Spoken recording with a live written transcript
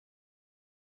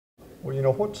Well, you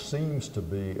know, what seems to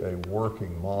be a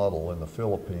working model in the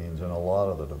Philippines and a lot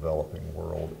of the developing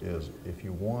world is if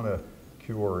you want to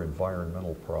cure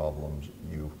environmental problems,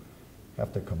 you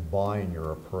have to combine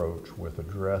your approach with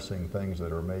addressing things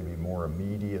that are maybe more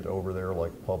immediate over there,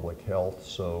 like public health.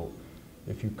 So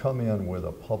if you come in with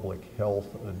a public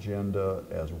health agenda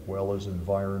as well as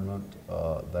environment,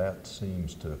 that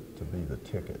seems to be the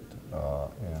ticket.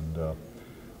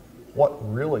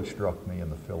 What really struck me in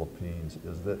the Philippines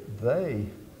is that they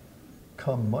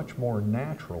come much more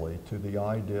naturally to the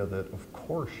idea that of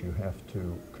course you have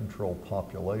to control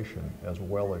population as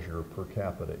well as your per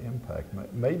capita impact.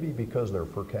 Maybe because their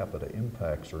per capita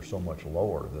impacts are so much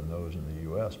lower than those in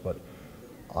the US, but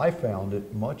I found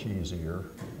it much easier,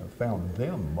 found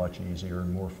them much easier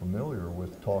and more familiar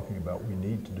with talking about we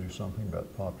need to do something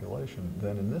about population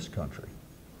than in this country.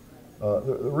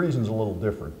 The reason's a little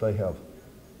different. They have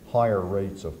higher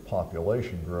rates of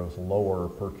population growth, lower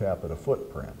per capita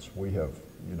footprints. We have,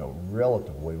 you know,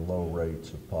 relatively low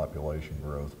rates of population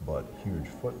growth, but huge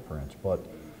footprints. But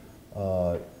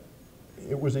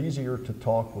it was easier to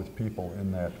talk with people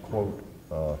in that, quote,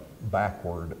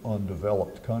 backward,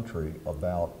 undeveloped country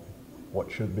about what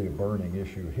should be a burning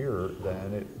issue here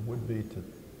than it would be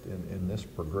in this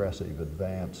progressive,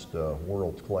 advanced,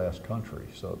 world-class country.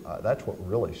 So that's what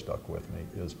really stuck with me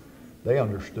is they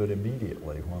understood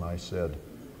immediately when I said,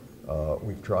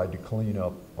 we've tried to clean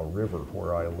up a river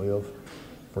where I live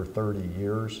for 30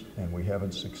 years and we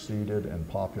haven't succeeded, and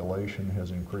population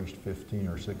has increased 15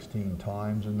 or 16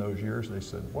 times in those years. They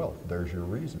said, well, there's your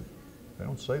reason. They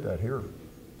don't say that here.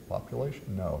 Population?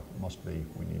 No, it must be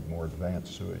we need more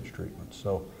advanced sewage treatment.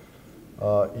 So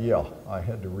yeah, I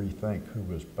had to rethink who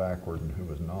was backward and who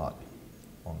was not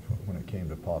when it came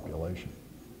to population.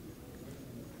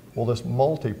 Well, this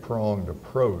multi-pronged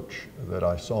approach that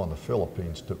I saw in the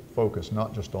Philippines to focus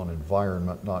not just on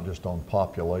environment, not just on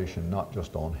population, not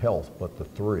just on health, but the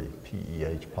three,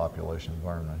 PEH, population,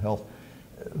 environment, and health.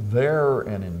 There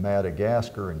and in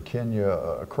Madagascar and Kenya,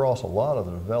 across a lot of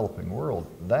the developing world,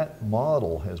 that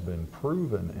model has been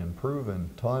proven and proven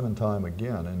time and time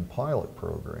again in pilot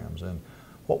programs. And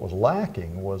what was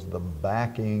lacking was the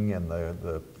backing and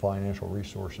the financial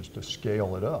resources to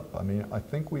scale it up. I mean, I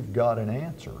think we've got an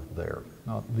answer there.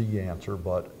 Not the answer,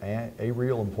 but a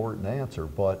real important answer,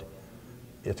 but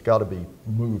it's got to be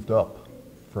moved up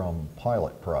from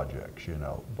pilot projects, you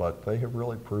know. But they have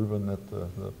really proven that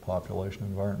the population,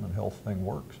 environment, health thing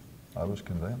works. I was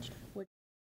convinced.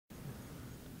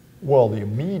 Well, the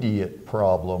immediate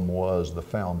problem was the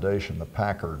foundation, the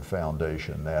Packard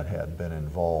Foundation that had been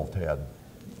involved, had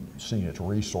seen its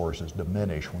resources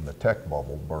diminish when the tech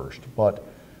bubble burst. But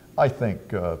I think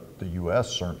the U.S.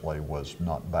 certainly was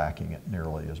not backing it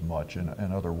nearly as much in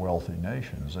other wealthy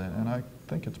nations. And I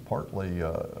think it's partly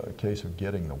a case of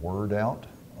getting the word out.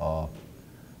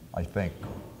 I think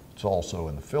it's also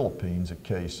in the Philippines a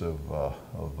case of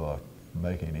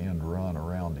making an end run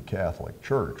around the Catholic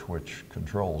Church, which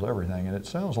controls everything. And it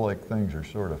sounds like things are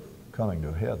sort of coming to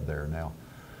a head there now.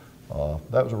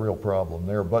 That was a real problem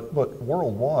there. But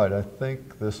worldwide, I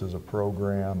think this is a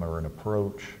program or an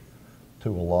approach to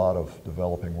a lot of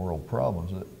developing world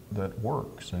problems that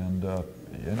works. And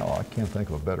you know, I can't think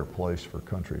of a better place for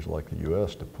countries like the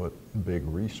U.S. to put big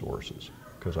resources,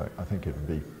 because I think it would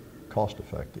be cost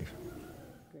effective.